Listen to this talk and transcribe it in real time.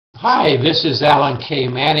Hi, this is Alan K.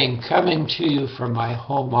 Manning coming to you from my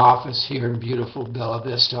home office here in beautiful Bella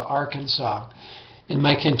Vista, Arkansas. In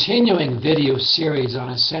my continuing video series on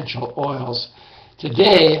essential oils,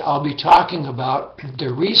 today I'll be talking about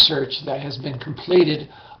the research that has been completed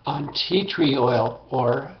on tea tree oil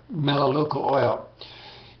or melaleuca oil.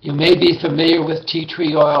 You may be familiar with tea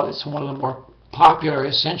tree oil. It's one of the more popular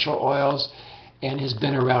essential oils and has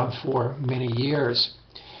been around for many years.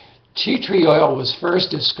 Tea tree oil was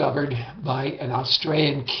first discovered by an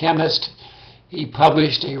Australian chemist. He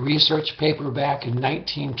published a research paper back in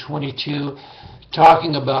 1922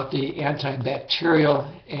 talking about the antibacterial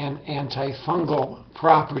and antifungal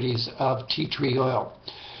properties of tea tree oil.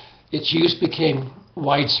 Its use became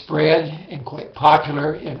widespread and quite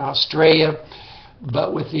popular in Australia,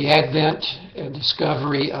 but with the advent and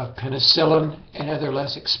discovery of penicillin and other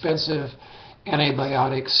less expensive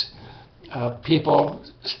antibiotics, people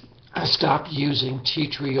stopped using tea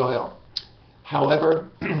tree oil. However,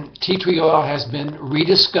 tea tree oil has been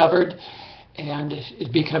rediscovered and is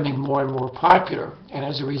becoming more and more popular, and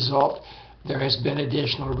as a result there has been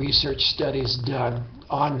additional research studies done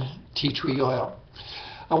on tea tree oil.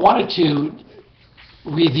 I wanted to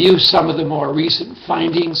review some of the more recent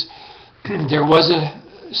findings. There was a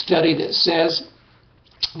study that says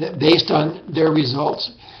that based on their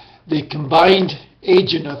results, the combined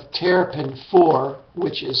agent of terpene-4,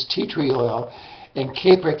 which is tea tree oil, and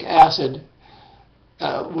capric acid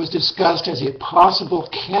was discussed as a possible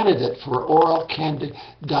candidate for oral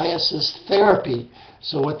candidiasis therapy.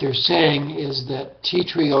 So what they're saying is that tea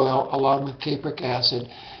tree oil along with capric acid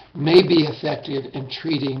may be effective in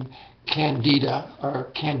treating candida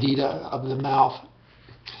or candida of the mouth.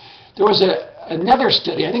 There was another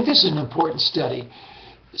study, I think this is an important study.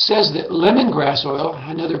 It says that lemongrass oil,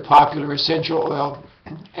 another popular essential oil,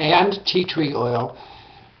 and tea tree oil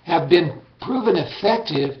have been proven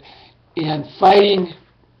effective in fighting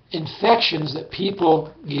infections that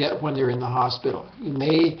people get when they're in the hospital. You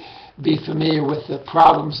may be familiar with the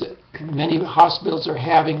problems that many hospitals are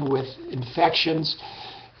having with infections.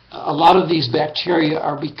 A lot of these bacteria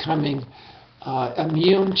are becoming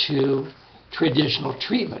immune to traditional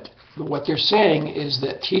treatment. But what they're saying is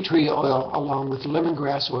that tea tree oil along with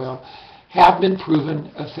lemongrass oil have been proven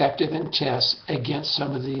effective in tests against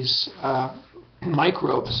some of these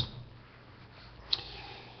microbes.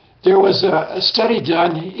 There was a study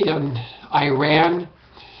done in Iran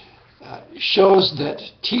shows that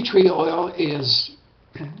tea tree oil is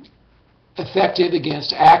effective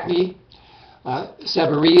against acne,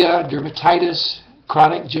 seborrhea, dermatitis,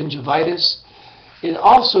 chronic gingivitis. It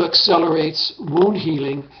also accelerates wound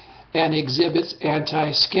healing and exhibits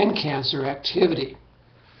anti-skin cancer activity.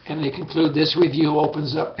 And they conclude this review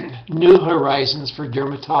opens up new horizons for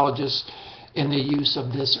dermatologists in the use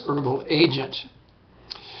of this herbal agent.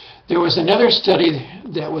 There was another study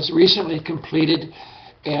that was recently completed,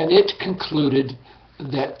 and it concluded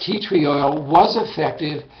that tea tree oil was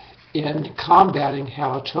effective in combating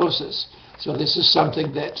halitosis. So this is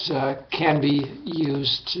something that can be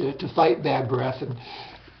used to fight bad breath and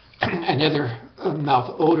other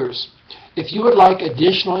mouth odors. If you would like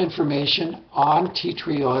additional information on tea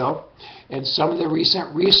tree oil and some of the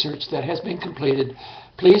recent research that has been completed,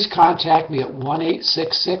 please contact me at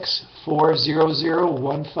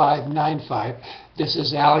 1-866-400-1595. This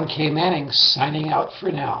is Alan K. Manning signing out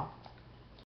for now.